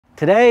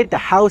Today, the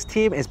house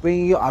team is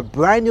bringing you a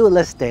brand new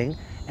listing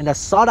in the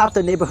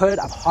sought-after neighborhood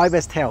of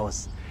Harvest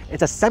Hills.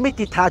 It's a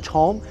semi-detached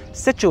home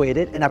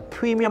situated in a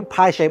premium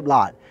pie-shaped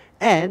lot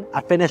and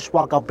a finished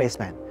walkout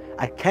basement.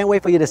 I can't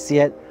wait for you to see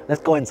it.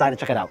 Let's go inside and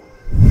check it out.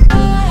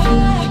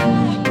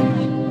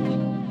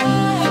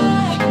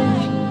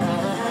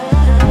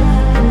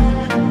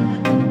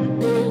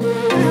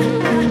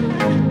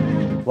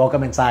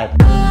 Welcome inside.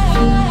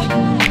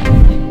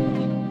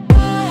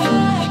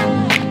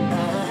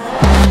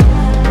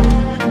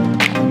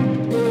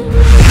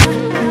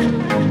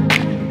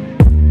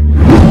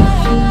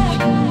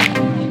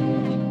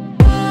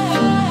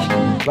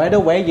 Right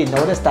away, you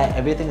notice that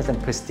everything is in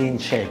pristine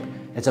shape.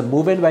 It's a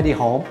move-in ready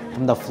home.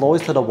 From the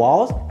floors to the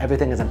walls,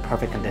 everything is in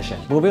perfect condition.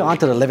 Moving on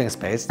to the living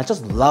space, I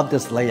just love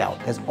this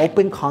layout. There's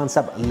open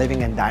concept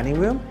living and dining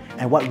room,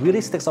 and what really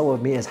sticks out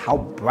with me is how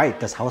bright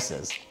this house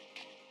is.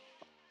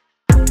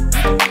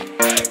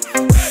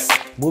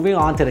 Moving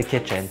on to the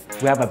kitchen,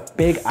 we have a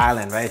big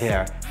island right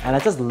here, and I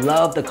just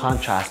love the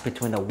contrast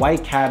between the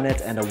white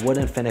cabinets and the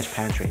wooden finished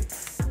pantry.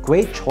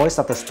 Great choice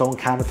of the stone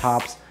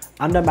countertops,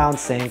 undermount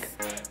sink,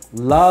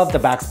 love the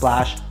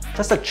backsplash,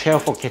 just a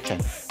cheerful kitchen.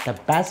 The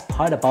best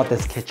part about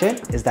this kitchen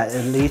is that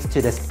it leads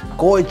to this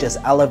gorgeous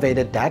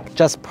elevated deck,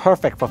 just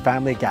perfect for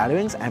family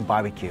gatherings and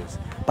barbecues.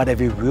 But if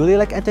you really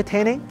like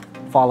entertaining,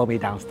 follow me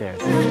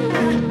downstairs.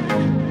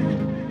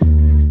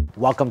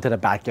 Welcome to the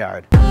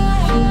backyard.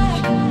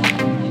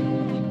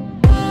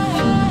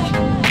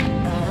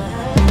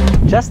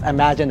 Just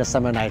imagine the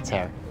summer nights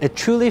here. It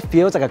truly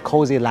feels like a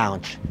cozy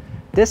lounge.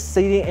 This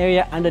seating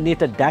area underneath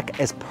the deck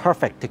is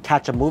perfect to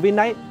catch a movie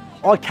night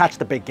or catch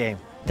the big game.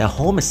 The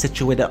home is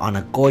situated on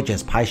a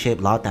gorgeous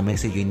pie-shaped lot that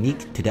makes it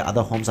unique to the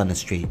other homes on the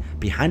street.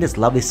 Behind this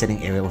lovely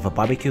sitting area with a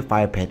barbecue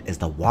fire pit is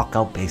the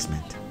walkout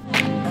basement.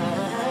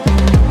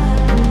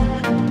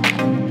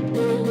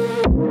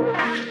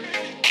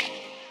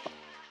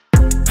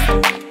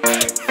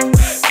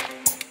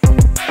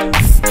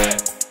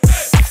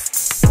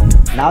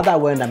 Now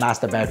that we're in the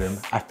master bedroom,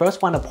 I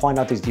first want to point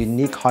out these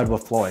unique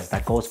hardwood floors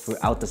that goes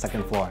throughout the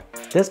second floor.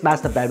 This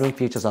master bedroom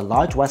features a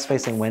large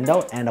west-facing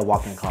window and a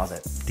walk-in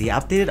closet. The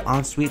updated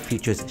ensuite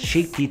features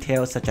chic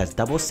details such as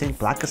double sink,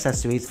 black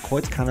accessories,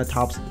 quartz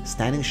countertops,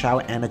 standing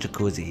shower, and a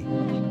jacuzzi.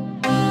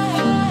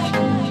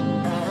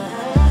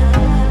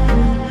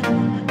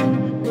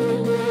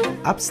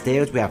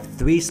 Upstairs, we have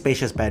 3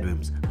 spacious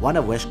bedrooms, one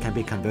of which can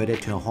be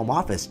converted to a home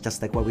office,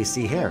 just like what we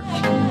see here.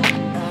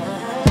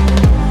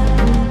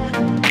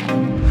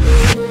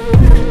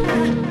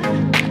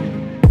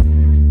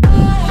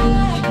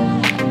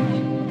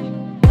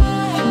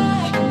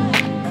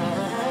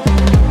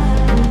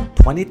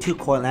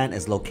 Courtland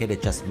is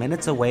located just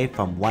minutes away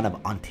from one of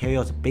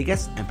Ontario's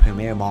biggest and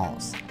premier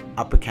malls,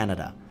 Upper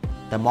Canada.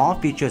 The mall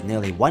features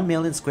nearly 1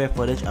 million square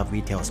footage of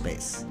retail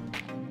space.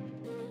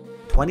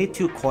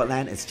 22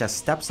 Courtland is just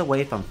steps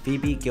away from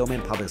Phoebe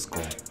Gilman Public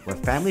School,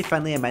 with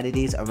family-friendly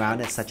amenities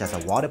around it such as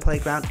a water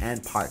playground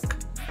and park.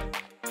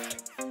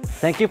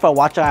 Thank you for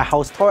watching our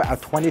house tour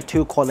of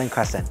 22 Courtland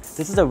Crescent.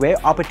 This is a rare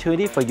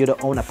opportunity for you to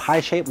own a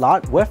pie-shaped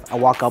lot with a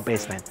walkout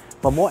basement.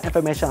 For more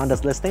information on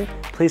this listing,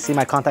 please see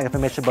my contact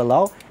information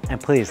below,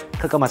 and please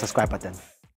click on my subscribe button.